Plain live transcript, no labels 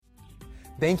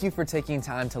Thank you for taking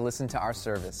time to listen to our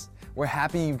service. We're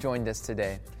happy you've joined us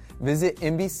today. Visit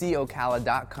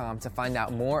NBCOcala.com to find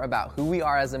out more about who we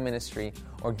are as a ministry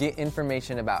or get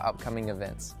information about upcoming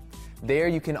events. There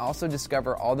you can also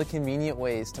discover all the convenient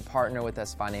ways to partner with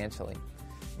us financially.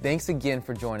 Thanks again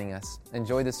for joining us.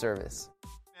 Enjoy the service.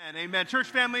 Amen. Church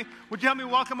family, would you help me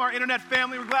welcome our internet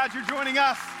family? We're glad you're joining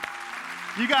us.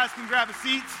 You guys can grab a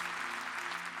seat.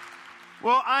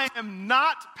 Well, I am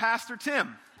not Pastor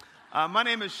Tim. My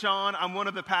name is Sean. I'm one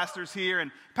of the pastors here.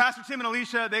 And Pastor Tim and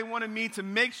Alicia, they wanted me to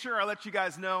make sure I let you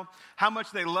guys know how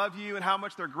much they love you and how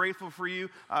much they're grateful for you.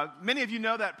 Many of you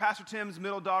know that Pastor Tim's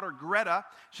middle daughter, Greta,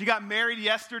 she got married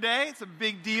yesterday. It's a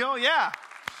big deal. Yeah.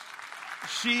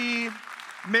 She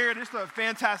married just a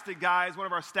fantastic guy. He's one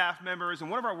of our staff members and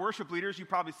one of our worship leaders. You've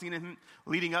probably seen him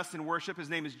leading us in worship. His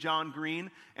name is John Green.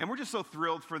 And we're just so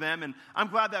thrilled for them. And I'm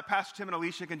glad that Pastor Tim and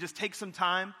Alicia can just take some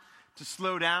time to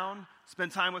slow down,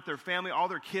 spend time with their family. All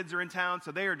their kids are in town,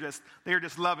 so they are just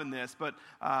loving this. But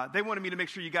they wanted me to make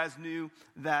sure you guys knew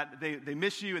that they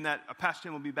miss you and that Pastor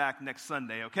Tim will be back next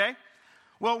Sunday, okay?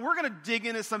 Well, we're going to dig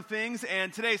into some things,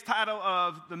 and today's title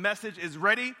of the message is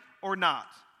Ready or Not.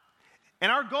 And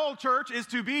our goal, church, is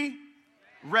to be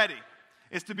ready.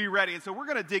 Is to be ready. And so we're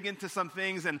going to dig into some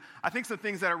things, and I think some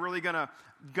things that are really going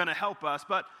to help us.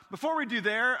 But before we do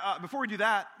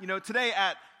that, you know, today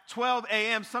at 12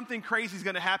 a.m., something crazy is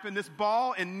going to happen. This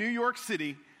ball in New York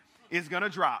City is going to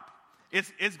drop.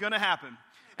 It's going to happen.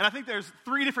 And I think there's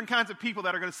 3 different kinds of people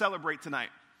that are going to celebrate tonight.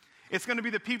 It's going to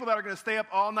be the people that are going to stay up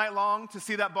all night long to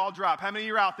see that ball drop. How many of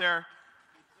you are out there?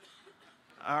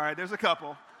 All right, there's a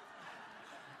couple.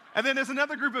 And then there's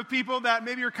another group of people that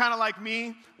maybe are kind of like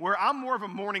me, where I'm more of a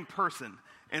morning person.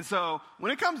 And so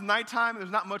when it comes nighttime and there's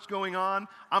not much going on,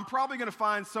 I'm probably going to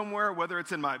find somewhere, whether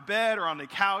it's in my bed or on the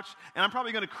couch, and I'm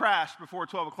probably going to crash before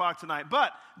 12 o'clock tonight.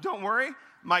 But don't worry,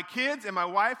 my kids and my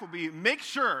wife will make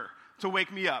sure to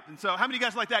wake me up. And so how many of you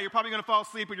guys are like that? You're probably going to fall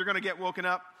asleep or you're going to get woken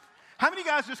up. How many of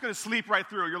you guys are just going to sleep right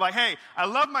through? You're like, hey, I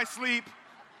love my sleep.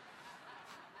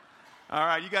 All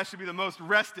right, you guys should be the most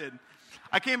rested.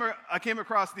 I came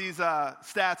across these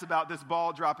stats about this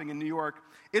ball dropping in New York.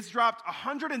 It's dropped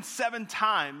 107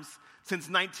 times since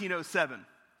 1907.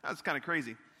 That's kind of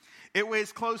crazy. It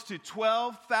weighs close to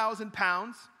 12,000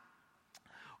 pounds,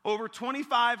 over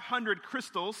 2,500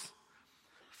 crystals,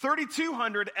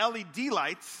 3,200 LED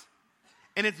lights,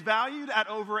 and it's valued at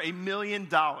over $1 million.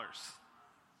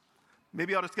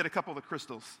 Maybe I'll just get a couple of the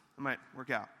crystals. It might work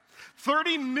out.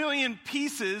 30 million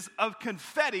pieces of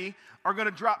confetti are going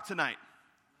to drop tonight.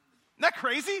 Isn't that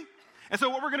crazy? And so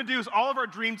what we're going to do is all of our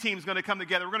dream team is going to come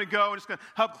together. We're going to go and just going to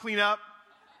help clean up.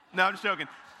 No, I'm just joking.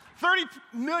 30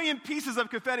 million pieces of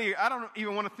confetti. I don't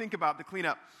even want to think about the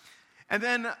cleanup. And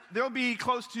then there'll be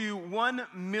close to 1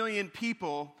 million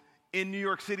people in New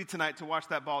York City tonight to watch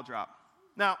that ball drop.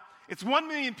 Now, it's 1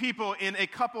 million people in a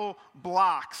couple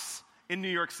blocks in New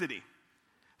York City.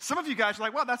 Some of you guys are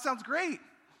like, wow, that sounds great.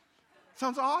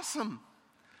 Sounds awesome.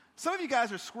 Some of you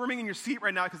guys are squirming in your seat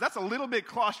right now because that's a little bit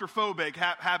claustrophobic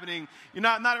happening. You're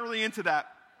not really into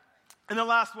that. And the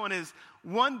last one is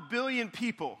 1 billion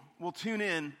people will tune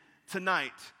in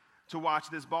tonight to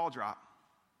watch this ball drop.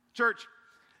 Church,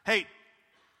 hey,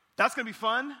 that's going to be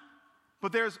fun,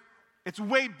 but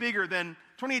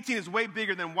 2018 is way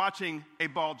bigger than watching a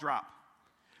ball drop.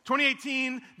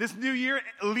 2018, this new year,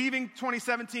 leaving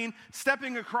 2017,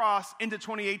 stepping across into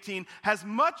 2018, has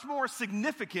much more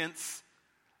significance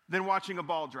than watching a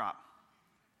ball drop.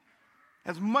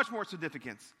 Has much more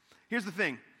significance. Here's the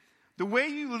thing. The way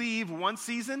you leave one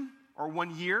season or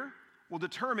one year will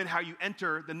determine how you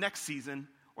enter the next season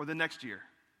or the next year.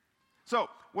 So,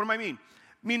 what do I mean?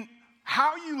 I mean,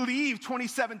 how you leave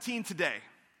 2017 today,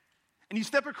 and you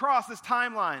step across this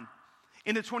timeline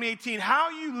into 2018,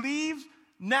 how you leave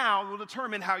now will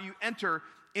determine how you enter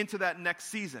into that next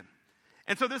season.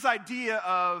 And so this idea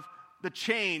of the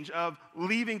change of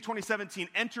leaving 2017,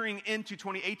 entering into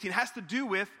 2018 has to do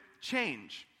with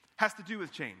change. Has to do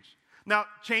with change. Now,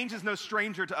 change is no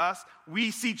stranger to us. We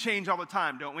see change all the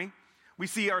time, don't we? We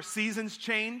see our seasons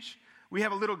change. We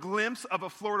have a little glimpse of a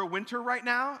Florida winter right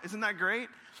now. Isn't that great?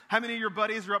 How many of your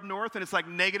buddies are up north and it's like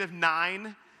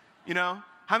 -9? You know?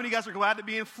 How many of you guys are glad to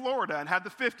be in Florida and have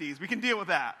the 50s? We can deal with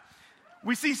that.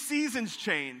 We see seasons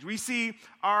change. We see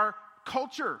our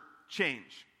culture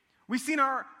change. We've seen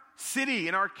our city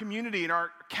and our community and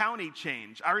our county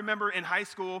change. I remember in high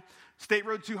school, State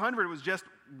Road 200 was just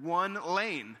 1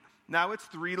 lane. Now it's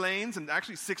 3 lanes and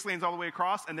actually 6 lanes all the way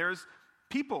across, and there's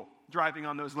people driving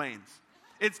on those lanes.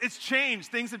 It's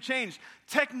changed. Things have changed.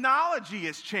 Technology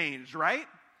has changed, right?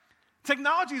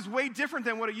 Technology is way different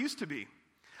than what it used to be.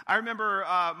 I remember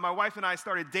my wife and I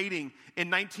started dating in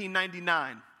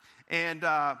 1999. And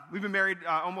we've been married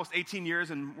almost 18 years,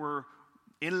 and we're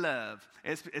in love.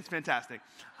 It's fantastic.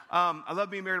 I love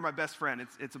being married to my best friend.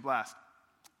 It's a blast.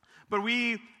 But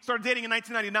we started dating in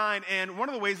 1999, and one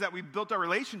of the ways that we built our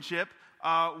relationship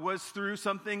was through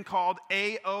something called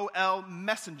AOL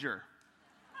Messenger.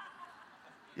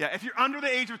 Yeah, if you're under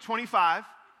the age of 25,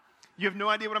 you have no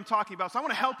idea what I'm talking about. So I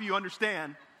want to help you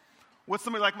understand what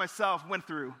somebody like myself went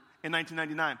through in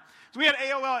 1999. So we had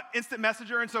AOL Instant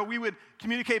Messenger, and so we would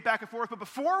communicate back and forth. But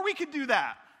before we could do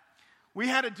that, we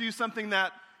had to do something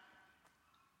that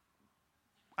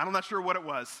I'm not sure what it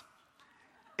was.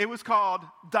 It was called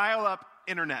dial-up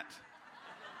internet.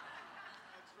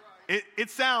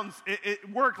 It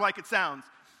worked like it sounds.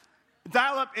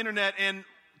 Dial-up internet, and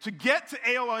to get to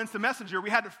AOL Instant Messenger,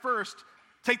 we had to first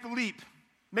take the leap,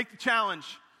 make the challenge,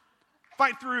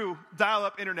 fight through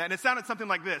dial-up internet. And it sounded something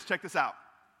like this. Check this out.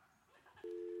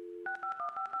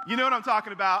 You know what I'm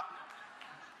talking about.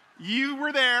 You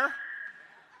were there.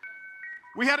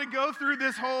 We had to go through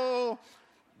this whole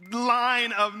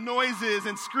line of noises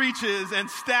and screeches and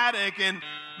static, and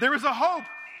there was a hope.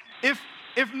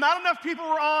 If not enough people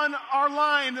were on our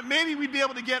line, that maybe we'd be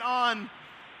able to get on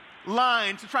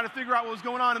line to try to figure out what was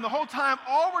going on. And the whole time,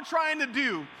 all we're trying to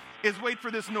do is wait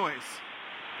for this noise.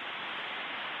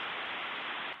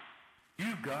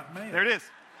 You got mail. There it is.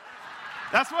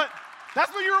 That's what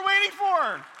you were waiting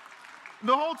for.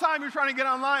 The whole time you're trying to get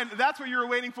online, that's what you were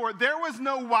waiting for. There was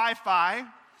no Wi-Fi.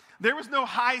 There was no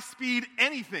high-speed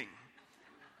anything.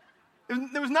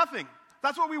 There was nothing.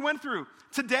 That's what we went through.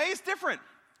 Today is different.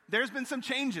 There's been some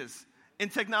changes in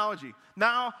technology.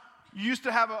 Now, you used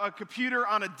to have a computer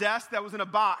on a desk that was in a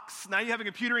box. Now you have a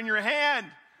computer in your hand,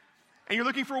 and you're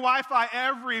looking for Wi-Fi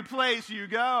every place you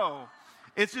go.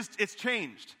 It's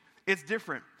changed. It's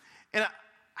different. And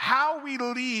how we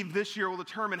leave this year will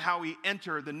determine how we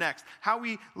enter the next. How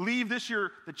we leave this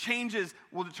year, the changes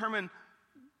will determine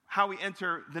how we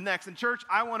enter the next. And church,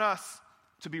 I want us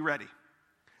to be ready.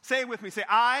 Say it with me. Say,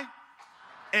 I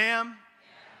am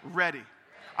ready.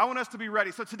 I want us to be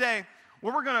ready. So today,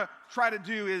 what we're going to try to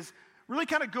do is really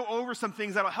kind of go over some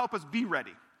things that will help us be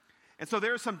ready. And so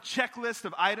there's some checklist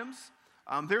of items.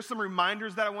 There's some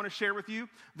reminders that I want to share with you.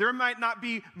 There might not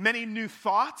be many new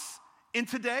thoughts in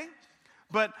today,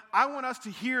 but I want us to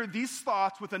hear these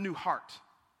thoughts with a new heart.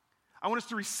 I want us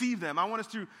to receive them. I want us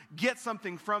to get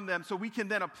something from them so we can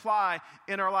then apply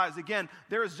in our lives. Again,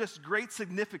 there is just great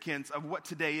significance of what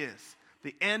today is.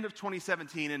 The end of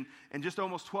 2017, and in just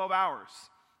almost 12 hours,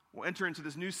 we'll enter into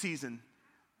this new season,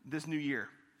 this new year.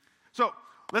 So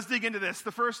let's dig into this.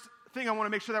 The first thing I want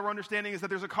to make sure that we're understanding is that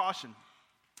there's a caution.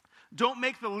 Don't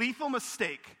make the lethal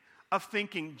mistake of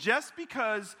thinking just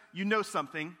because you know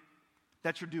something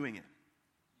that you're doing it.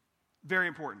 Very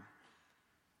important.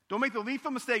 Don't make the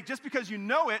lethal mistake just because you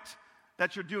know it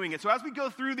that you're doing it. So as we go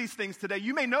through these things today,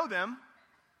 you may know them,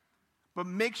 but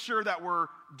make sure that we're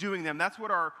doing them. That's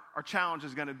what our challenge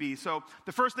is going to be. So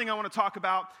the first thing I want to talk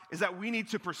about is that we need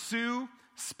to pursue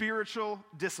spiritual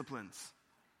disciplines.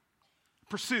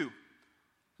 Pursue.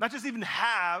 Not just even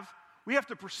have, we have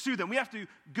to pursue them. We have to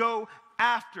go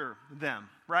after them,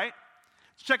 right?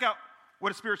 Let's check out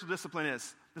what a spiritual discipline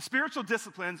is. The spiritual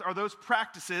disciplines are those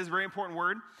practices, very important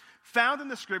word, found in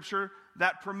the scripture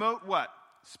that promote what?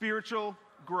 Spiritual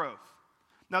growth.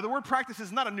 Now, the word practice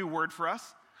is not a new word for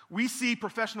us. We see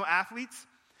professional athletes.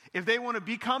 If they want to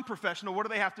become professional, what do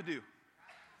they have to do?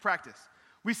 Practice.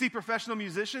 We see professional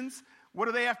musicians. What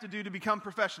do they have to do to become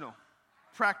professional?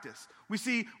 Practice. We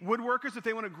see woodworkers. If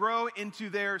they want to grow into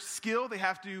their skill, they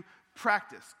have to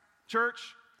practice. Church,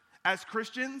 as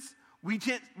Christians, we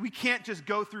can't just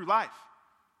go through life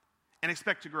and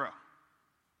expect to grow.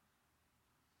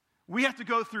 We have to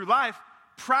go through life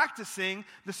practicing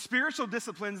the spiritual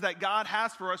disciplines that God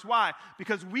has for us. Why?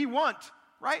 Because we want,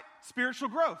 right, spiritual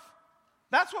growth.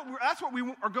 That's what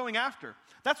we are going after.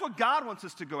 That's what God wants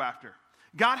us to go after.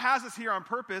 God has us here on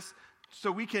purpose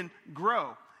so we can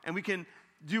grow and we can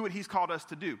do what he's called us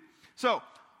to do. So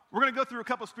we're going to go through a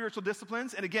couple spiritual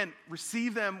disciplines, and again,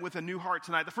 receive them with a new heart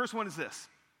tonight. The first one is this: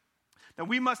 that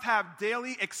we must have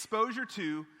daily exposure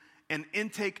to and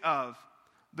intake of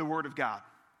the Word of God.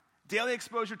 Daily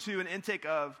exposure to and intake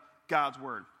of God's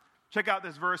Word. Check out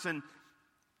this verse in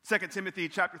 2 Timothy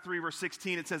chapter 3, verse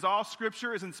 16. It says, all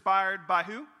Scripture is inspired by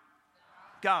who?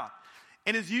 God.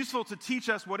 And is useful to teach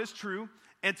us what is true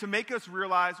and to make us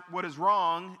realize what is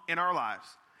wrong in our lives.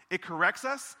 It corrects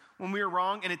us when we are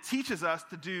wrong, and it teaches us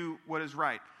to do what is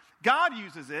right. God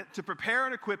uses it to prepare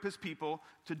and equip his people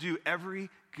to do every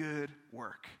good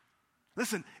work.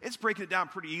 Listen, it's breaking it down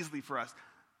pretty easily for us.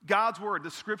 God's word,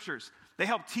 the scriptures, they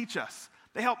help teach us.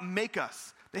 They help make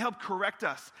us. They help correct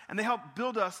us. And they help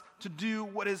build us to do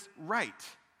what is right.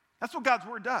 That's what God's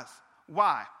word does.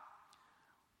 Why?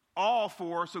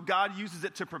 So God uses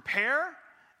it to prepare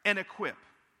and equip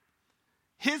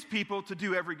his people to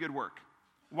do every good work.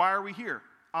 Why are we here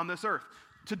on this earth?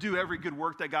 To do every good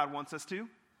work that God wants us to.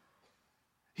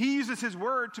 He uses his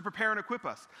word to prepare and equip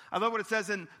us. I love what it says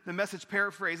in the Message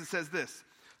paraphrase. It says this: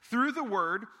 through the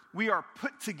word, we are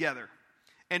put together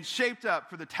and shaped up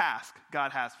for the task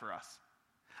God has for us.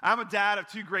 I'm a dad of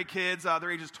 2 great kids.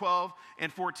 They're ages 12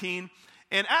 and 14.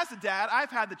 And as a dad, I've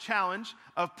had the challenge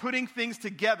of putting things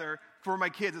together for my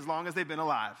kids as long as they've been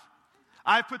alive.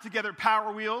 I've put together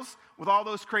Power Wheels with all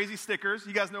those crazy stickers.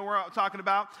 You guys know what I'm talking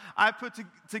about. I've put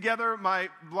together, my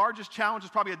largest challenge is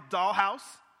probably a dollhouse.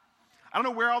 I don't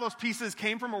know where all those pieces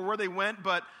came from or where they went,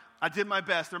 but I did my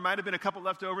best. There might have been a couple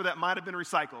left over that might have been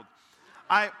recycled.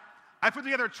 I put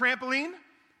together a trampoline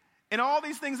and all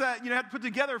these things that you have to put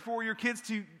together for your kids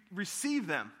to receive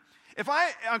them. If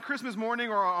on Christmas morning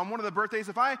or on one of the birthdays,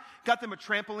 if I got them a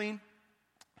trampoline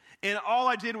and all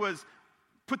I did was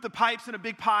put the pipes in a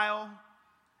big pile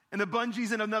and the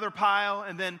bungees in another pile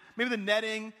and then maybe the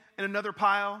netting in another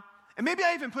pile, and maybe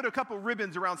I even put a couple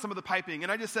ribbons around some of the piping,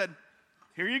 and I just said,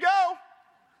 here you go.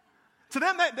 To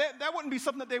them, that wouldn't be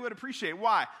something that they would appreciate.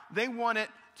 Why? They want it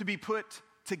to be put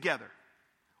together.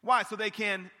 Why? So they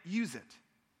can use it.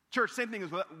 Church, same thing as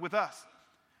with us.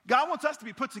 God wants us to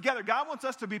be put together. God wants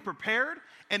us to be prepared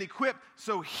and equipped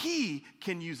so he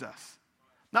can use us.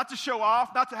 Not to show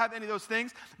off, not to have any of those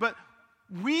things, but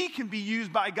we can be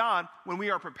used by God when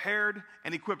we are prepared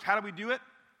and equipped. How do we do it?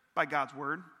 By God's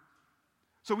word.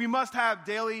 So we must have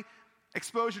daily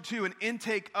exposure to and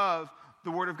intake of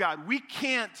the word of God. We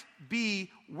can't be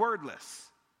wordless.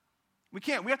 We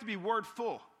can't. We have to be word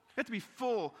full. We have to be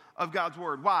full of God's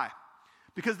word. Why?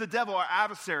 Because the devil, our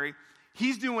adversary,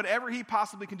 he's doing whatever he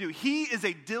possibly can do. He is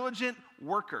a diligent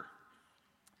worker.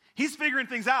 He's figuring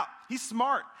things out. He's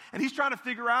smart. And he's trying to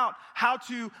figure out how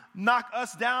to knock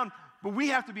us down. But we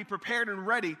have to be prepared and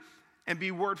ready and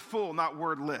be word full, not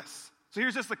wordless. So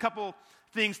here's just a couple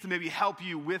things to maybe help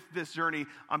you with this journey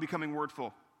on becoming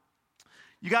wordful.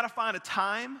 You got to find a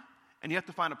time and you have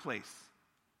to find a place.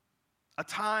 A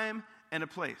time and a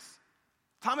place.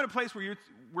 Time and a place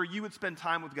where you would spend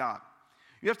time with God.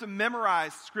 You have to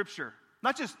memorize scripture.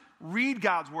 Not just read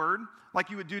God's word like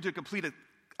you would do to complete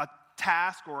a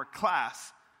task or a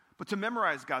class, but to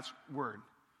memorize God's word.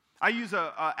 I use an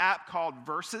app called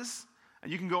Verses,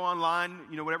 and you can go online,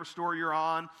 whatever store you're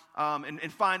on,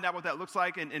 and find out what that looks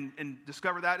like and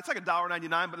discover that. It's like $1.99,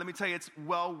 but let me tell you, it's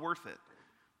well worth it.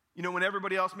 When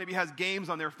everybody else maybe has games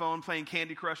on their phone, playing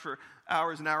Candy Crush for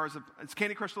hours and hours. Is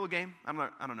Candy Crush still a game? I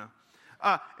don't know.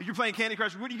 If you're playing Candy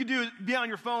Crush, what you can do is be on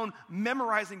your phone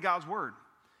memorizing God's word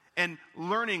and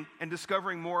learning and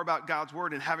discovering more about God's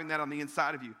word and having that on the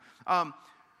inside of you.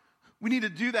 We need to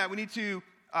do that. We need to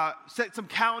set some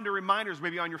calendar reminders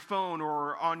maybe on your phone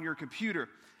or on your computer.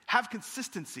 Have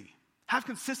consistency. Have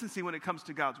consistency when it comes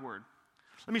to God's word.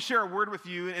 Let me share a word with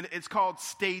you, and it's called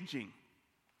staging.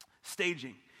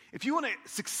 Staging. If you want to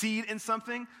succeed in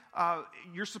something,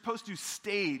 you're supposed to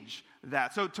stage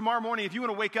that. So tomorrow morning, if you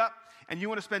want to wake up and you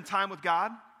want to spend time with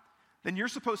God, then you're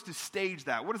supposed to stage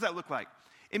that. What does that look like?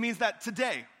 It means that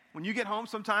today, when you get home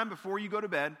sometime before you go to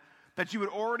bed, that you would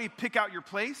already pick out your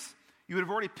place. You would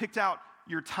have already picked out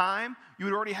your time. You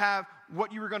would already have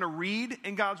what you were going to read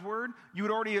in God's word. You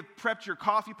would already have prepped your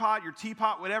coffee pot, your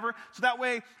teapot, whatever. So that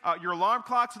way, your alarm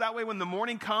clock, so that way when the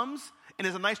morning comes and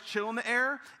there's a nice chill in the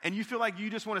air and you feel like you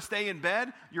just want to stay in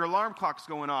bed, your alarm clock's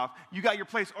going off. You got your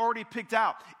place already picked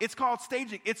out. It's called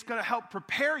staging. It's going to help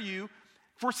prepare you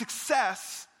for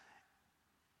success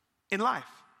in life.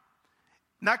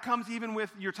 And that comes even with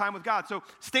your time with God. So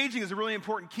staging is a really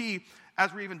important key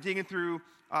as we're even digging through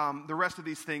the rest of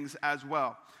these things as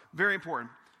well. Very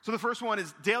important. So the first one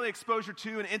is daily exposure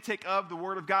to and intake of the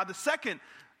Word of God. The second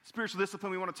spiritual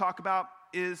discipline we want to talk about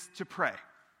is to pray.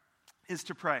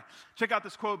 Check out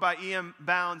this quote by E.M.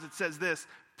 Bounds. It says this: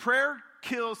 prayer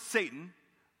kills Satan.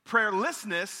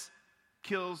 Prayerlessness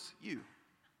kills you.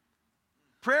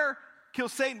 Prayer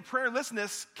kills Satan.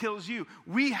 Prayerlessness kills you.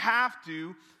 We have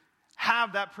to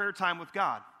have that prayer time with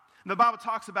God. And the Bible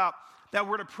talks about that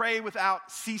we're to pray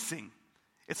without ceasing.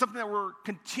 It's something that we're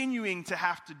continuing to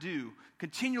have to do,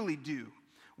 continually do.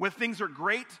 When things are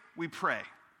great, we pray.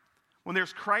 When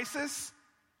there's crisis,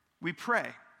 we pray.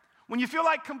 When you feel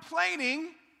like complaining,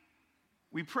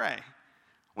 we pray.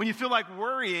 When you feel like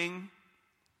worrying,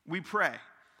 we pray.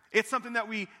 It's something that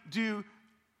we do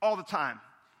all the time.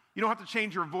 You don't have to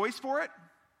change your voice for it.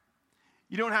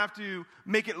 You don't have to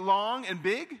make it long and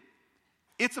big.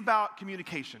 It's about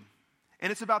communication.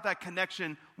 And it's about that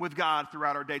connection with God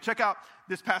throughout our day. Check out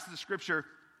this passage of Scripture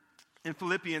in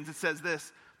Philippians. It says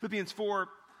this, Philippians 4,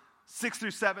 6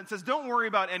 through 7 says, don't worry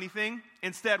about anything.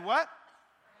 Instead, what?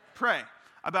 Pray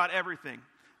about everything.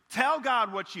 Tell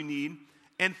God what you need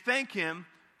and thank Him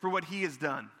for what He has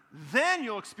done. Then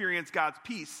you'll experience God's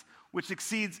peace, which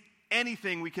exceeds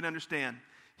anything we can understand.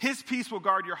 His peace will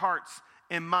guard your hearts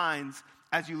and minds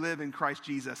as you live in Christ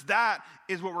Jesus. That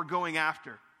is what we're going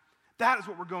after. That is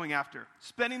what we're going after.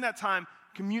 Spending that time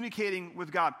communicating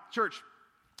with God. Church,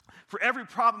 for every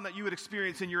problem that you would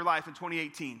experience in your life in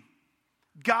 2018,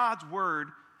 God's word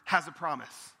has a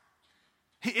promise.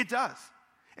 It does.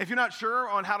 If you're not sure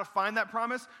on how to find that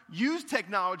promise, use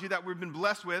technology that we've been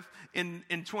blessed with in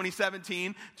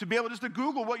 2017 to be able just to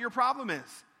Google what your problem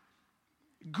is.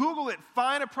 Google it,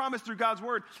 find a promise through God's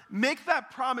word, make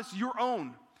that promise your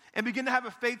own, and begin to have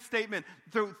a faith statement.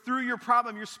 Through your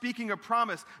problem, you're speaking a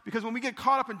promise. Because when we get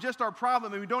caught up in just our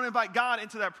problem and we don't invite God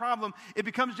into that problem, it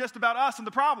becomes just about us and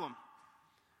the problem.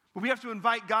 But we have to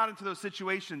invite God into those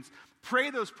situations. Pray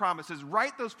those promises.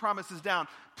 Write those promises down.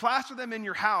 Plaster them in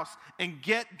your house and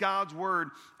get God's word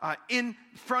in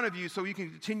front of you so you can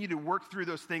continue to work through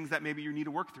those things that maybe you need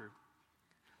to work through.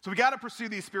 So we got to pursue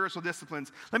these spiritual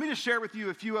disciplines. Let me just share with you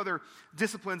a few other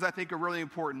disciplines I think are really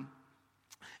important.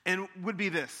 And would be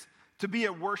this, to be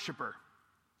a worshiper,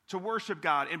 to worship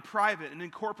God in private and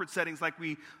in corporate settings like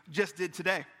we just did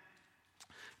today.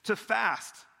 To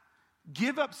fast,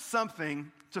 give up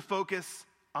something to focus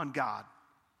on God.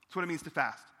 That's what it means to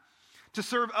fast. To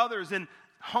serve others in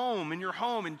your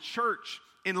home, in church,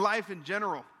 in life in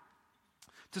general.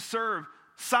 To serve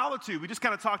solitude, we just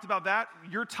kind of talked about that,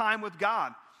 your time with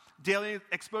God. Daily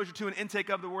exposure to and intake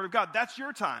of the Word of God. That's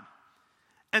your time.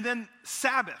 And then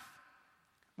Sabbath,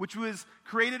 which was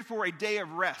created for a day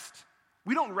of rest.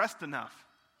 We don't rest enough.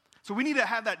 So we need to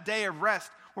have that day of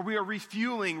rest where we are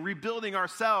refueling, rebuilding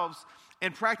ourselves,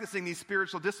 and practicing these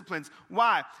spiritual disciplines.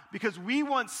 Why? Because we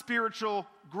want spiritual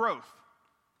growth.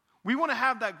 We want to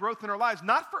have that growth in our lives,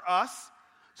 not for us,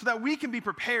 so that we can be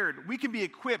prepared, we can be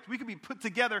equipped, we can be put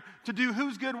together to do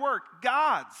whose good work?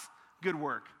 God's good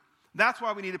work. That's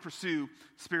why we need to pursue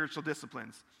spiritual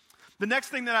disciplines. The next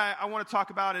thing that I want to talk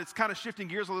about is kind of shifting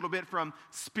gears a little bit from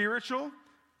spiritual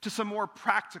to some more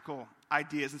practical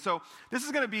ideas. And so this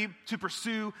is going to be to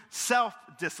pursue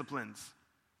self-disciplines.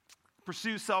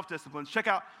 Pursue self-disciplines. Check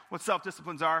out what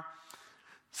self-disciplines are.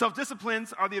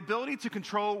 Self-disciplines are the ability to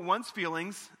control one's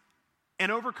feelings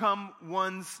and overcome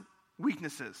one's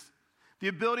weaknesses. The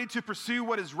ability to pursue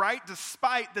what is right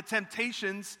despite the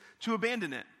temptations to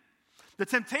abandon it. The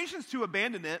temptations to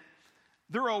abandon it,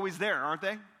 they're always there, aren't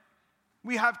they?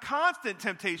 We have constant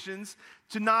temptations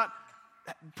to not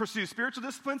pursue spiritual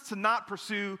disciplines, to not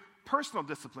pursue personal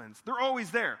disciplines. They're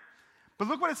always there. But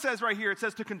look what it says right here. It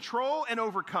says to control and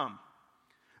overcome.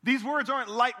 These words aren't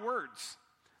light words.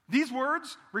 These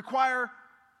words require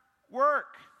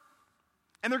work.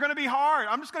 And they're going to be hard.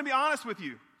 I'm just going to be honest with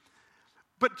you.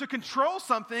 But to control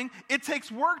something, it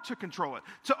takes work to control it.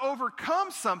 To overcome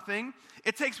something,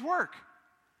 it takes work.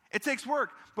 It takes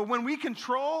work. But when we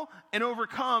control and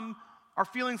overcome our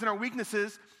feelings and our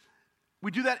weaknesses,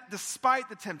 we do that despite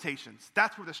the temptations.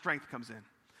 That's where the strength comes in.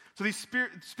 So these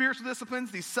spiritual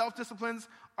disciplines, these self-disciplines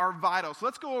are vital. So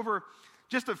let's go over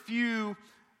just a few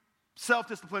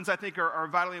self-disciplines I think are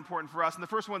vitally important for us. And the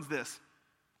first one's this.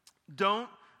 Don't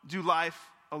do life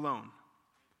alone.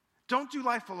 Don't do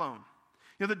life alone.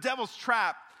 You know, the devil's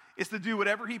trap is to do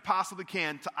whatever he possibly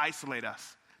can to isolate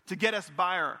us, to get us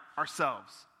by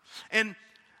ourselves. And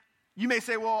you may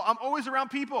say, well, I'm always around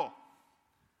people.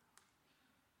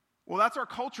 Well, that's our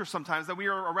culture sometimes, that we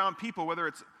are around people, whether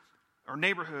it's our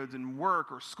neighborhoods and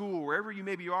work or school, wherever you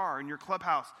maybe are, in your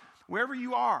clubhouse, wherever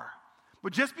you are.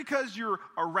 But just because you're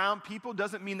around people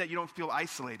doesn't mean that you don't feel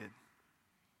isolated.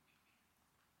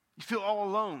 You feel all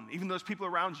alone, even though there's people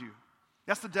around you.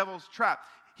 That's the devil's trap.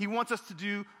 He wants us to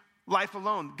do life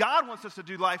alone. God wants us to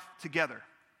do life together.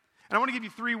 And I want to give you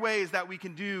 3 ways that we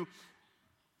can do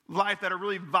life that are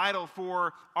really vital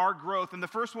for our growth. And the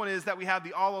first one is that we have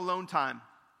the all alone time.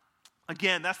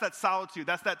 Again, that's that solitude.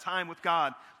 That's that time with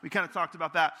God. We kind of talked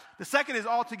about that. The second is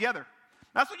all together.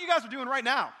 That's what you guys are doing right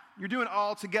now. You're doing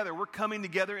all together. We're coming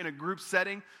together in a group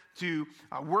setting to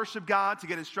worship God, to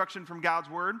get instruction from God's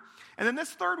word. And then this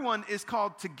third one is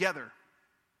called together.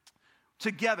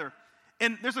 Together.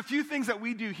 And there's a few things that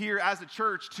we do here as a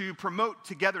church to promote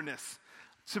togetherness,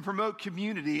 to promote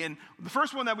community. And the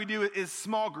first one that we do is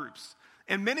small groups.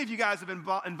 And many of you guys have been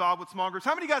involved with small groups.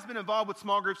 How many of you guys have been involved with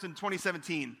small groups in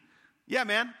 2017? Yeah,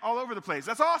 man, all over the place.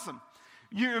 That's awesome.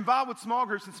 you're involved with small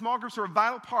groups, and small groups are a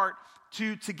vital part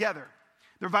to Together.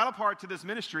 They're a vital part to this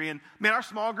ministry. And man, our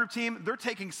small group team, they're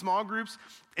taking small groups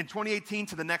in 2018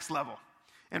 to the next level.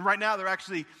 And right now, they're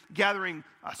actually gathering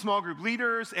small group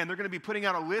leaders, and they're going to be putting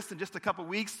out a list in just a couple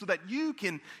weeks so that you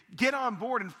can get on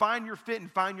board and find your fit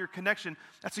and find your connection.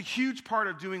 That's a huge part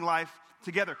of doing life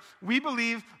together. We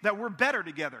believe that we're better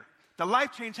together. The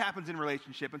life change happens in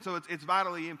relationship, and so it's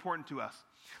vitally important to us.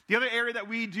 The other area that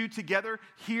we do together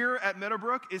here at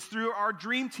Meadowbrook is through our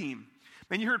Dream Team.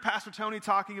 Man, you heard Pastor Tony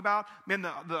talking about, man,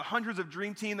 the hundreds of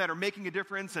Dream Team that are making a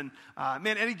difference. And,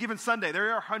 man, any given Sunday,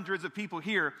 there are hundreds of people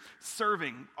here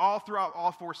serving all throughout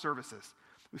all 4 services.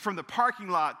 From the parking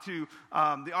lot to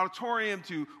the auditorium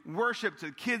to worship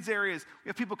to kids areas. We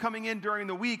have people coming in during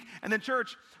the week. And then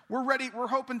church, we're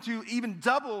hoping to even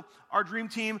double our Dream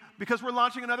Team because we're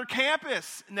launching another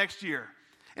campus next year.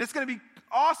 And it's going to be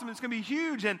awesome. It's going to be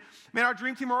huge. And man, our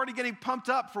Dream Team are already getting pumped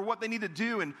up for what they need to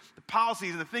do and the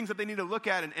policies and the things that they need to look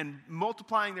at and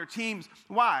multiplying their teams.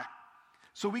 Why?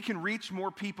 So we can reach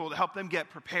more people to help them get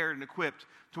prepared and equipped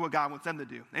to what God wants them to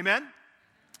do. Amen?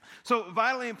 So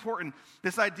vitally important,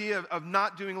 this idea of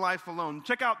not doing life alone.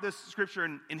 Check out this scripture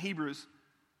in Hebrews.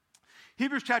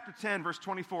 Hebrews chapter 10, verse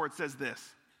 24, it says this.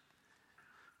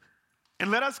 And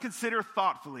let us consider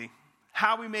thoughtfully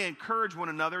how we may encourage one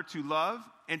another to love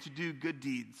and to do good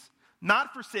deeds,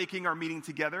 not forsaking our meeting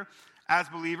together as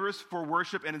believers for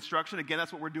worship and instruction. Again,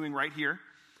 that's what we're doing right here.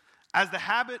 As the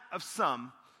habit of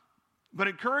some, but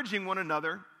encouraging one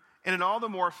another, and in all the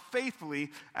more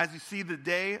faithfully as you see the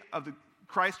day of the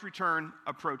Christ's return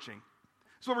approaching.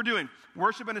 That's what we're doing.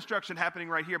 Worship and instruction happening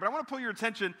right here. But I want to pull your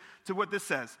attention to what this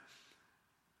says.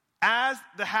 As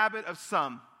the habit of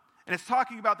some. And it's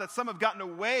talking about that some have gotten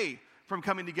away from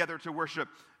coming together to worship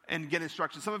and get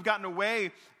instruction. Some have gotten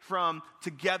away from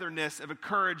togetherness of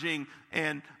encouraging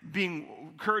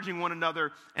one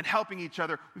another and helping each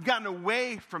other. We've gotten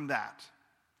away from that.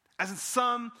 As in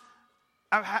some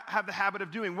have the habit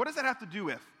of doing. What does that have to do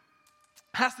with?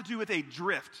 It has to do with a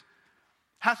drift.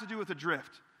 Has to do with a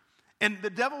drift. And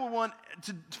the devil will want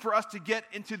for us to get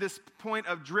into this point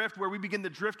of drift where we begin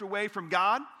to drift away from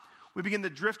God. We begin to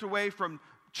drift away from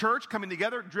church, coming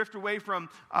together, drift away from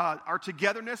our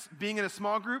togetherness, being in a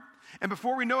small group. And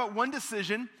before we know it, one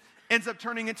decision ends up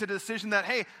turning into the decision that,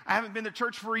 hey, I haven't been to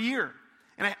church for a year.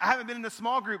 And I haven't been in a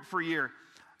small group for a year.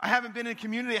 I haven't been in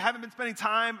community. I haven't been spending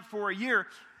time for a year.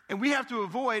 And we have to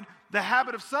avoid the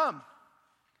habit of some.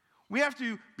 We have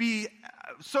to be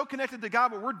so connected to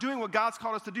God, but we're doing what God's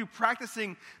called us to do,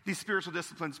 practicing these spiritual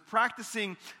disciplines,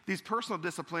 practicing these personal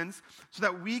disciplines so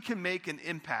that we can make an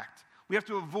impact. We have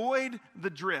to avoid the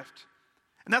drift.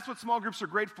 And that's what small groups are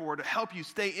great for, to help you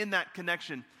stay in that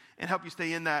connection and help you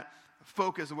stay in that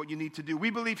focus of what you need to do. We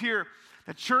believe here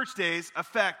that church days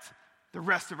affect the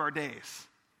rest of our days.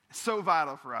 It's so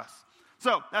vital for us.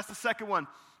 So that's the second one.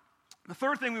 The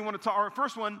third thing we want to talk, or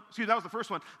first one, that was the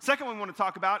first one. Second one we want to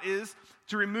talk about is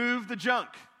to remove the junk.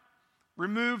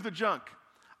 Remove the junk.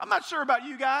 I'm not sure about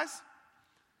you guys,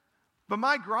 but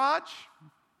my garage,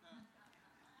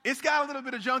 it's got a little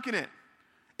bit of junk in it.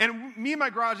 And me and my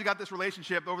garage have got this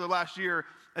relationship over the last year.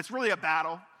 It's really a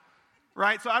battle,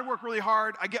 right? So I work really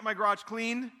hard. I get my garage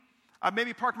cleaned. I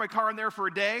maybe park my car in there for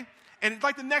a day. And it's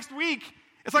like the next week,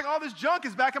 it's like all this junk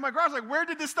is back in my garage. Like, where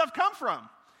did this stuff come from?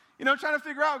 You know, trying to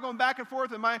figure out, going back and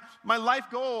forth. And my life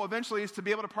goal eventually is to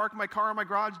be able to park my car in my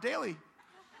garage daily.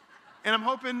 And I'm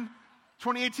hoping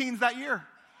 2018 is that year.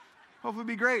 Hopefully it'll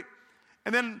be great.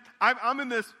 And then I'm in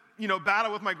this,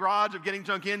 battle with my garage of getting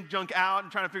junk in, junk out,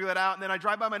 and trying to figure that out. And then I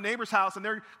drive by my neighbor's house, and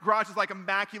their garage is like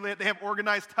immaculate. They have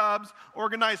organized tubs,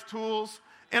 organized tools.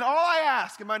 And all I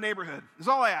ask in my neighborhood is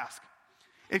all I ask.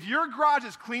 If your garage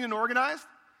is clean and organized,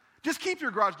 just keep your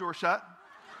garage door shut.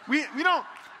 We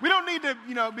don't need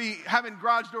to, be having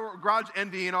garage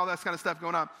envy and all that kind of stuff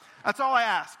going on. That's all I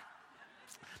ask.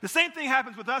 The same thing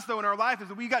happens with us, though, in our life, is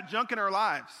that we got junk in our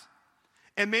lives.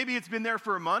 And maybe it's been there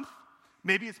for a month.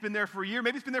 Maybe it's been there for a year.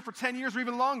 Maybe it's been there for 10 years or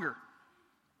even longer.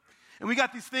 And we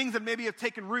got these things that maybe have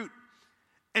taken root.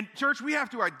 And church, we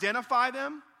have to identify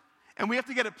them, and we have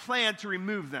to get a plan to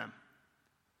remove them,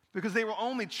 because they will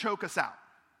only choke us out.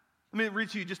 Let me read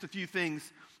to you just a few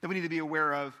things that we need to be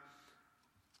aware of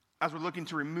as we're looking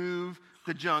to remove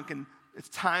the junk, and it's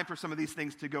time for some of these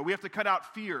things to go. We have to cut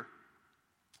out fear,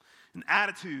 an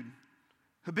attitude,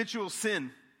 habitual sin,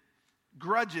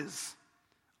 grudges,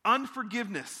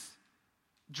 unforgiveness,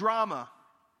 drama,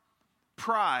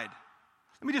 pride.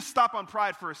 Let me just stop on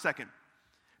pride for a second.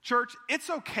 Church, it's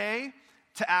okay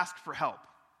to ask for help.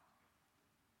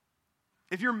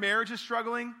 If your marriage is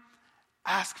struggling,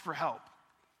 ask for help.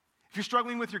 If you're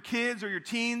struggling with your kids or your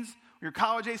teens your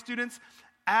college-age students,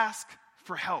 ask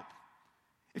for help.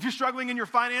 If you're struggling in your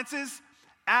finances,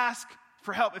 ask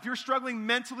for help. If you're struggling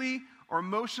mentally or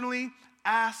emotionally,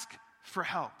 ask for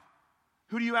help.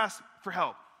 Who do you ask for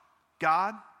help?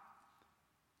 God,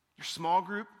 your small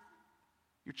group,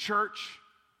 your church,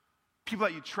 people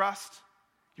that you trust,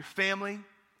 your family.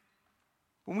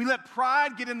 When we let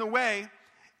pride get in the way,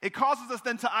 it causes us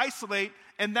then to isolate,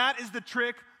 and that is the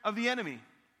trick of the enemy. It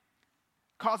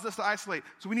causes us to isolate.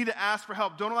 So we need to ask for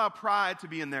help. Don't allow pride to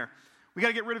be in there. We got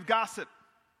to get rid of gossip.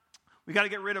 We got to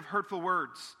get rid of hurtful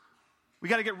words. We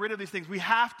got to get rid of these things. We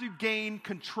have to gain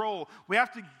control. We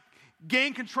have to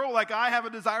gain control like I have a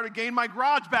desire to gain my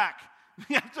garage back.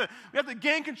 We have to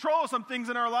gain control of some things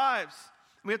in our lives.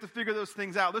 We have to figure those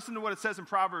things out. Listen to what it says in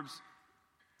Proverbs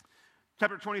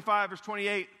chapter 25, verse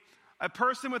 28. A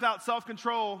person without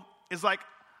self-control is like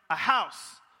a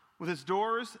house with its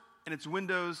doors and its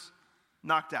windows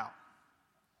knocked out.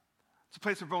 It's a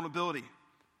place of vulnerability.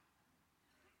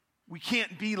 We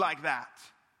can't be like that.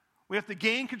 We have to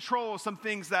gain control of some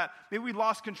things that maybe we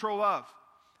lost control of.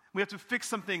 We have to fix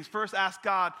some things. First, ask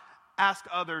God, ask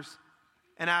others,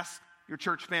 and ask your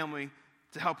church family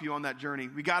to help you on that journey.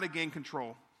 We got to gain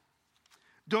control.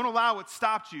 Don't allow what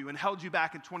stopped you and held you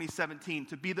back in 2017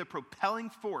 to be the propelling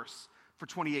force for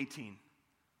 2018.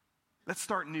 Let's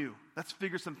start new. Let's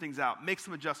figure some things out. Make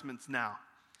some adjustments now.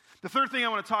 The third thing I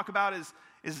want to talk about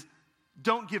is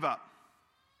don't give up.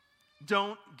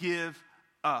 Don't give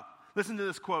up. Listen to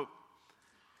this quote.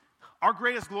 Our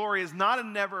greatest glory is not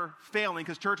in never failing,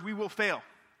 because church, we will fail.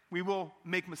 We will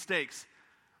make mistakes.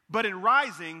 But in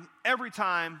rising every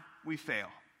time we fail.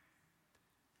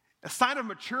 A sign of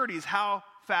maturity is how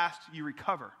fast you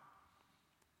recover.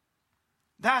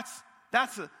 That's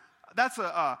the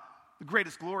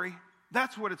greatest glory.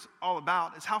 That's what it's all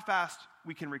about, is how fast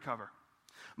we can recover.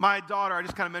 My daughter, I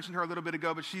just kind of mentioned her a little bit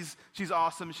ago, but she's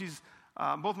awesome. She's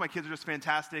both my kids are just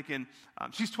fantastic, and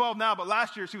she's 12 now, but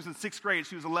last year she was in 6th grade.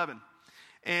 She was 11.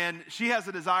 And she has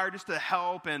a desire just to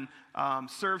help and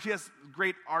serve. She has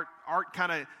great art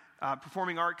kind of,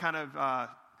 performing art kind of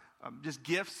just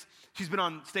gifts. She's been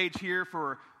on stage here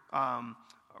for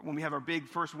when we have our big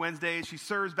First Wednesdays. She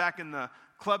serves back in the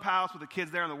clubhouse with the kids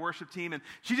there on the worship team, and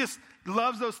she just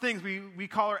loves those things. We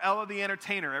call her Ella the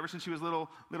Entertainer ever since she was little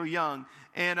young.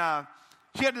 And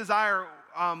she had a desire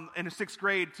in her 6th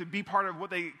grade to be part of what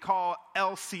they call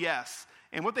LCS.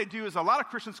 And what they do is a lot of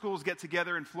Christian schools get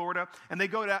together in Florida, and they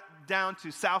go down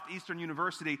to Southeastern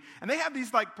University, and they have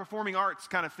these like performing arts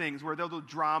kind of things where they'll do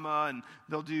drama, and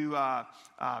they'll do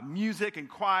music and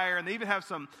choir, and they even have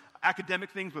some academic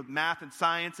things with math and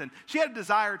science. And she had a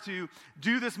desire to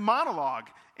do this monologue,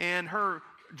 and her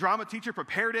drama teacher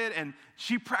prepared it, and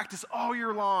she practiced all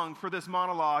year long for this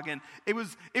monologue, and it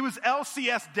was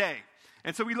LCS day.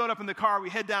 And so we load up in the car, we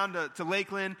head down to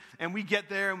Lakeland, and we get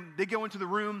there, and they go into the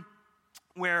room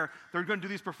where they're going to do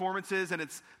these performances, and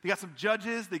they got some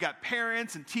judges, they got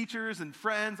parents and teachers and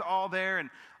friends all there, and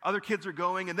other kids are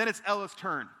going, and then it's Ella's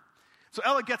turn. So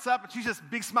Ella gets up, and she's just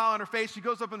big smile on her face. She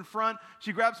goes up in front,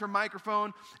 she grabs her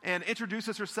microphone and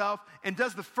introduces herself and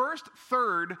does the first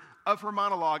third of her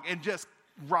monologue and just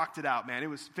rocked it out, man. It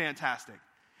was fantastic.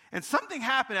 And something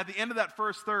happened at the end of that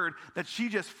first third that she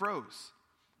just froze.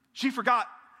 She forgot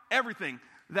everything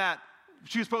that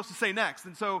she was supposed to say next.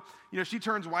 And so, she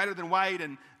turns whiter than white,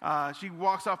 and she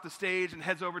walks off the stage and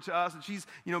heads over to us, and she's,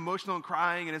 emotional and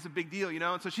crying, and it's a big deal,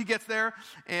 And so she gets there,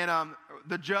 and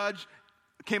the judge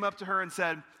came up to her and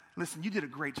said, "Listen, you did a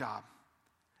great job.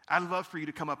 I'd love for you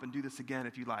to come up and do this again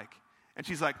if you like." And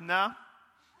she's like, No,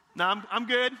 I'm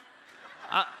good.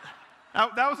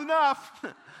 That was enough.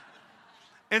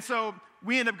 And so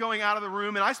we end up going out of the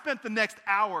room, and I spent the next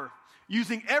hour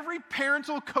using every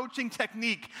parental coaching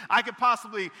technique I could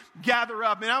possibly gather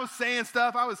up. And I was saying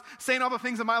stuff. I was saying all the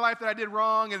things in my life that I did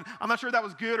wrong, and I'm not sure that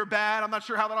was good or bad. I'm not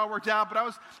sure how that all worked out, but I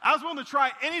was willing to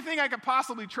try anything I could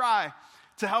possibly try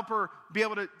to help her be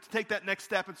able to take that next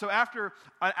step. And so after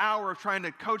an hour of trying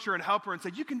to coach her and help her and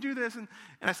say, "You can do this," and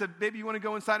I said, "Baby, you want to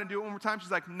go inside and do it one more time?"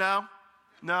 She's like, No,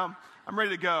 I'm ready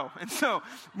to go. And so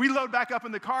we load back up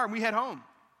in the car, and we head home.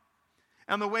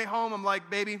 And on the way home, I'm like,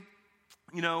 "Baby,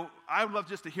 I would love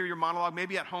just to hear your monologue.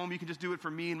 Maybe at home you can just do it for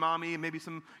me and mommy and maybe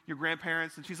some of your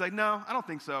grandparents." And she's like, "No, I don't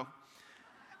think so."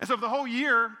 And so for the whole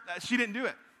year, she didn't do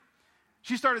it.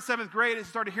 She started 7th grade and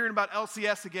started hearing about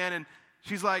LCS again, and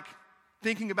she's like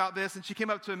thinking about this, and she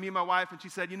came up to me and my wife, and she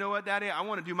said, "You know what, Daddy, I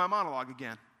want to do my monologue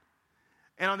again."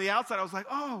 And on the outside, I was like,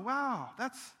 "Oh, wow,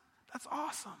 that's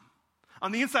awesome."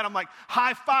 On the inside, I'm like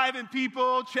high-fiving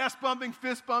people, chest bumping,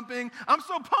 fist bumping. I'm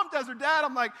so pumped as her dad.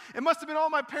 I'm like, it must have been all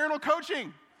my parental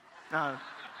coaching. I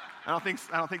don't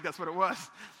think that's what it was.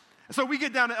 So we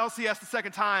get down to LCS the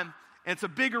second time, and it's a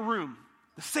bigger room.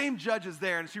 The same judge is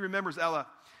there, and she remembers Ella.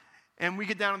 And we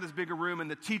get down in this bigger room, and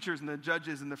the teachers and the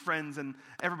judges and the friends and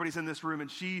everybody's in this room,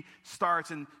 and she starts,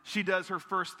 and she does her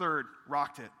first third,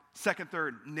 rocked it. Second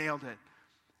third, nailed it.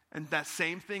 And that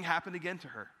same thing happened again to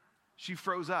her. She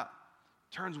froze up,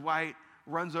 turns white,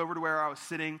 runs over to where I was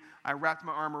sitting. I wrapped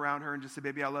my arm around her and just said,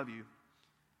 baby, I love you.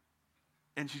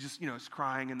 And she just, is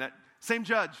crying. And that same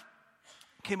judge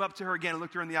came up to her again and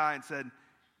looked her in the eye and said,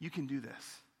 you can do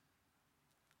this.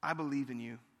 I believe in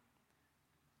you.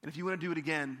 And if you want to do it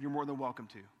again, you're more than welcome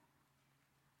to.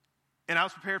 And I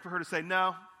was prepared for her to say,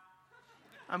 no,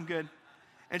 I'm good.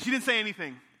 And she didn't say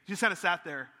anything. She just kind of sat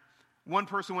there. One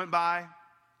person went by.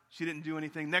 She didn't do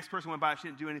anything. Next person went by. She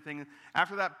didn't do anything. And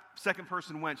after that second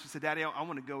person went, she said, Daddy, I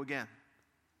want to go again.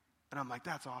 And I'm like,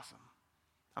 that's awesome.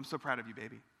 I'm so proud of you,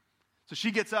 baby. So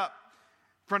she gets up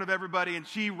in front of everybody, and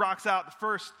she rocks out the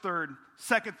first third,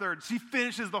 second third. She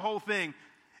finishes the whole thing.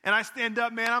 And I stand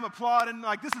up, man, I'm applauding,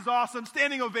 like, this is awesome.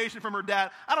 Standing ovation from her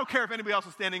dad. I don't care if anybody else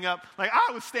was standing up. Like,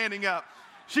 I was standing up.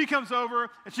 She comes over,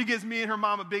 and she gives me and her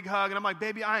mom a big hug. And I'm like,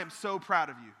 baby, I am so proud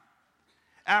of you.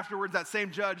 Afterwards, that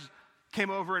same judge came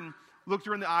over and looked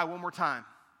her in the eye one more time.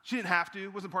 She didn't have to.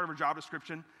 It wasn't part of her job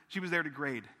description. She was there to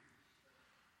grade.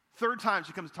 Third time,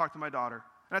 she comes to talk to my daughter.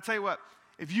 And I tell you what,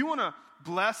 if you want to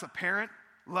bless a parent,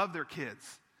 love their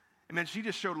kids. And man, she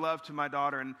just showed love to my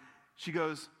daughter, and she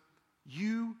goes,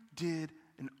 you did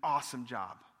an awesome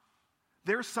job.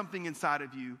 There's something inside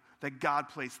of you that God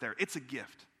placed there. It's a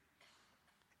gift.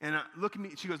 And look at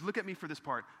me. She goes, look at me for this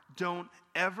part. Don't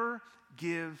ever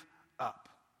give up.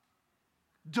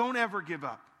 Don't ever give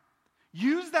up.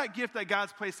 Use that gift that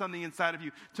God's placed on the inside of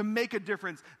you to make a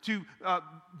difference, to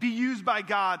be used by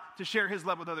God to share his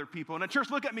love with other people. And at church,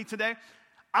 look at me today.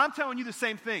 I'm telling you the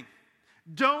same thing.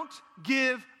 Don't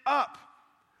give up.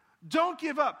 Don't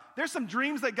give up. There's some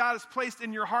dreams that God has placed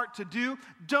in your heart to do.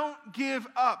 Don't give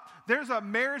up. There's a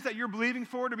marriage that you're believing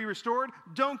for to be restored.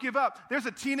 Don't give up. There's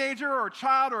a teenager or a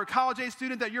child or a college-age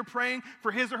student that you're praying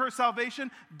for his or her salvation.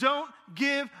 Don't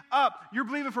give up. You're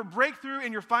believing for breakthrough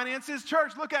in your finances.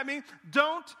 Church, look at me.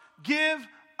 Don't give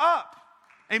up.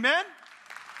 Amen?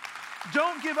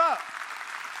 Don't give up.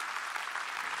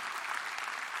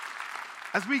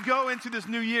 As we go into this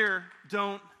new year,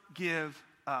 don't give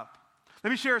up. Let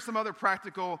me share some other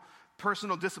practical,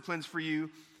 personal disciplines for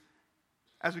you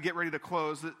as we get ready to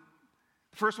close. The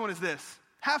first one is this: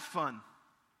 have fun.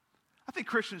 I think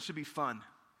Christians should be fun.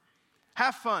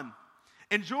 Have fun.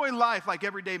 Enjoy life like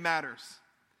every day matters.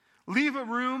 Leave a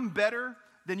room better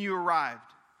than you arrived.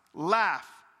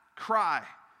 Laugh, cry,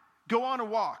 go on a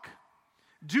walk.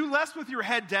 Do less with your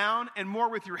head down and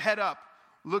more with your head up,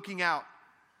 looking out,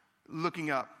 looking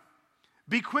up.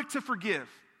 Be quick to forgive.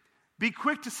 Be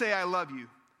quick to say, I love you.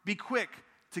 Be quick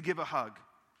to give a hug.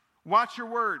 Watch your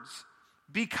words.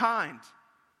 Be kind.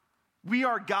 We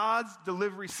are God's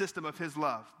delivery system of his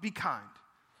love. Be kind.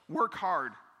 Work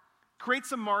hard. Create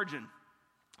some margin.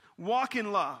 Walk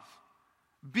in love.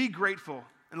 Be grateful.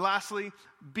 And lastly,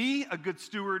 be a good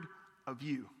steward of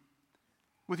you.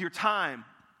 With your time,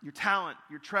 your talent,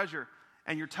 your treasure,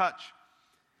 and your touch.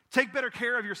 Take better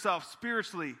care of yourself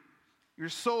spiritually, your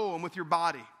soul, and with your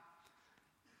body.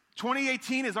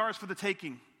 2018 is ours for the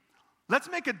taking. Let's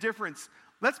make a difference.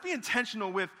 Let's be intentional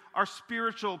with our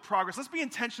spiritual progress. Let's be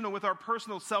intentional with our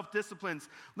personal self-disciplines.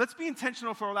 Let's be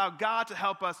intentional for allow God to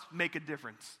help us make a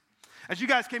difference. As you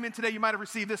guys came in today, you might have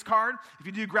received this card. If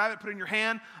you do, grab it, put it in your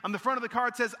hand. On the front of the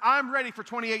card says, I'm ready for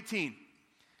 2018.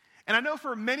 And I know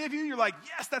for many of you, you're like,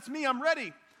 yes, that's me, I'm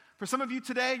ready. For some of you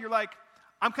today, you're like,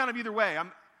 I'm kind of either way.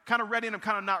 I'm kind of ready and I'm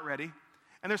kind of not ready.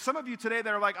 And there's some of you today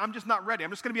that are like, I'm just not ready.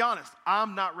 I'm just going to be honest.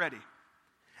 I'm not ready.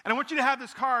 And I want you to have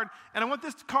this card, and I want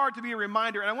this card to be a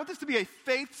reminder, and I want this to be a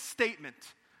faith statement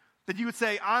that you would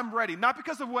say, I'm ready. Not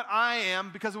because of what I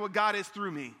am, because of what God is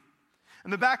through me.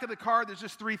 In the back of the card, there's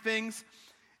just 3 things.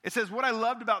 It says, what I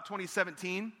loved about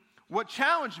 2017, what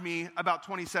challenged me about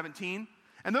 2017.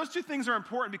 And those 2 things are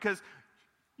important because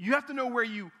you have to know where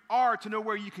you are to know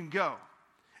where you can go.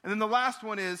 And then the last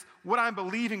one is what I'm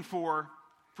believing for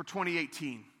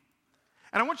 2018.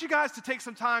 And I want you guys to take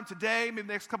some time today, maybe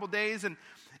the next couple days, and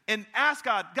ask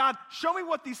God, show me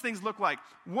what these things look like.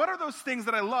 What are those things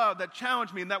that I love, that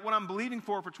challenge me, and that what I'm believing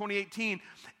for 2018?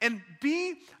 And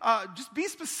just be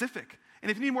specific.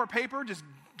 And if you need more paper, just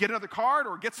get another card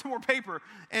or get some more paper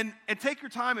and take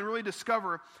your time and really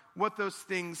discover what those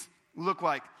things look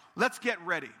like. Let's get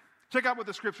ready. Check out what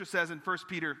the scripture says in 1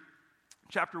 Peter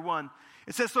chapter 1.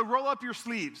 It says, so roll up your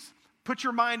sleeves, put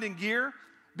your mind in gear,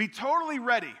 be totally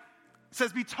ready. It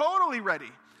says, be totally ready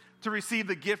to receive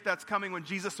the gift that's coming when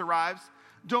Jesus arrives.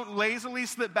 Don't lazily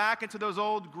slip back into those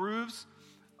old grooves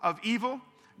of evil,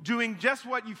 doing just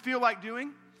what you feel like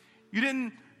doing. You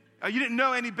didn't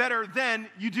know any better then,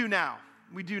 you do now.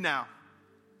 We do now.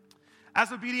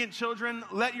 As obedient children,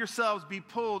 let yourselves be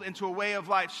pulled into a way of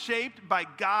life shaped by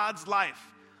God's life,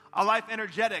 a life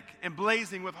energetic and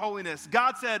blazing with holiness.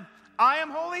 God said, I am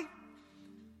holy,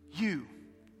 you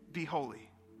be holy.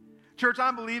 Church,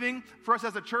 I'm believing for us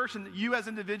as a church and you as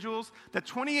individuals that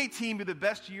 2018 be the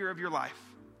best year of your life.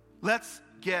 Let's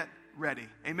get ready.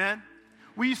 Amen?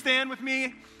 Will you stand with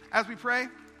me as we pray?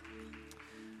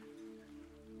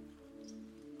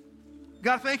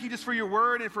 God, thank you just for your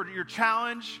word and for your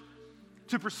challenge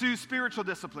to pursue spiritual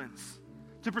disciplines,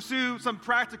 to pursue some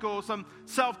practical, some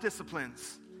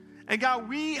self-disciplines. And God,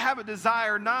 we have a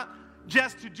desire not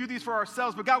just to do these for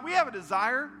ourselves, but God, we have a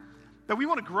desire that we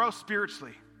want to grow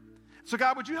spiritually. So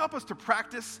God, would you help us to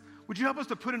practice? Would you help us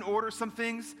to put in order some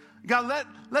things? God,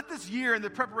 let this year and the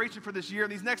preparation for this year,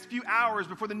 these next few hours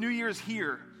before the new year is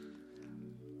here,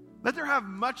 let there have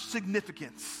much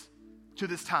significance to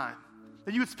this time.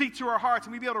 That you would speak to our hearts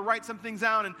and we'd be able to write some things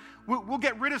out and we'll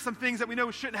get rid of some things that we know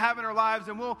we shouldn't have in our lives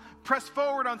and we'll press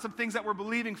forward on some things that we're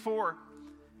believing for.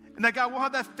 And that, God, we'll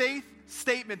have that faith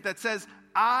statement that says,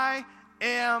 I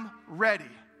am ready.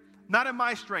 Not in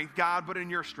my strength, God, but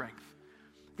in your strength.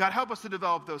 God, help us to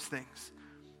develop those things.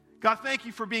 God, thank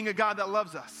you for being a God that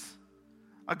loves us.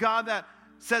 A God that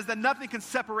says that nothing can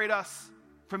separate us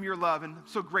from your love, and I'm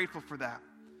so grateful for that.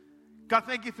 God,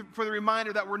 thank you for the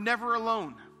reminder that we're never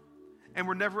alone and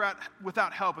we're never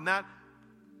without help, and that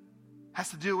has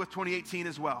to do with 2018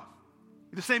 as well.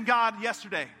 You're the same God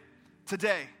yesterday,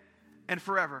 today, and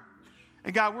forever.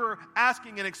 And God, we're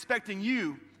asking and expecting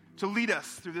you to lead us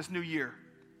through this new year.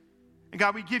 And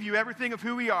God, we give you everything of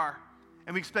who we are,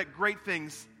 and we expect great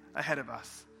things ahead of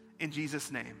us. In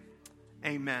Jesus' name,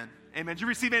 amen. Amen. Did you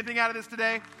receive anything out of this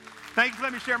today? Thank you for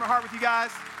letting me share my heart with you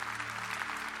guys.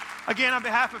 Again, on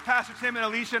behalf of Pastor Tim and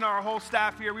Alicia and our whole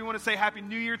staff here, we want to say Happy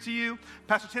New Year to you.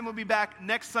 Pastor Tim will be back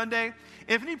next Sunday.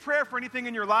 If you need prayer for anything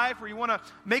in your life or you want to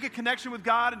make a connection with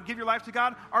God and give your life to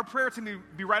God, our prayer team will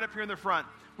be right up here in the front.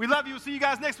 We love you. We'll see you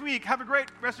guys next week. Have a great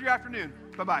rest of your afternoon.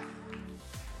 Bye-bye.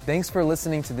 Thanks for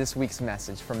listening to this week's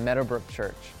message from Meadowbrook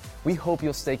Church. We hope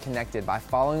you'll stay connected by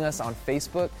following us on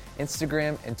Facebook,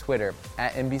 Instagram, and Twitter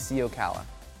at MBC Ocala.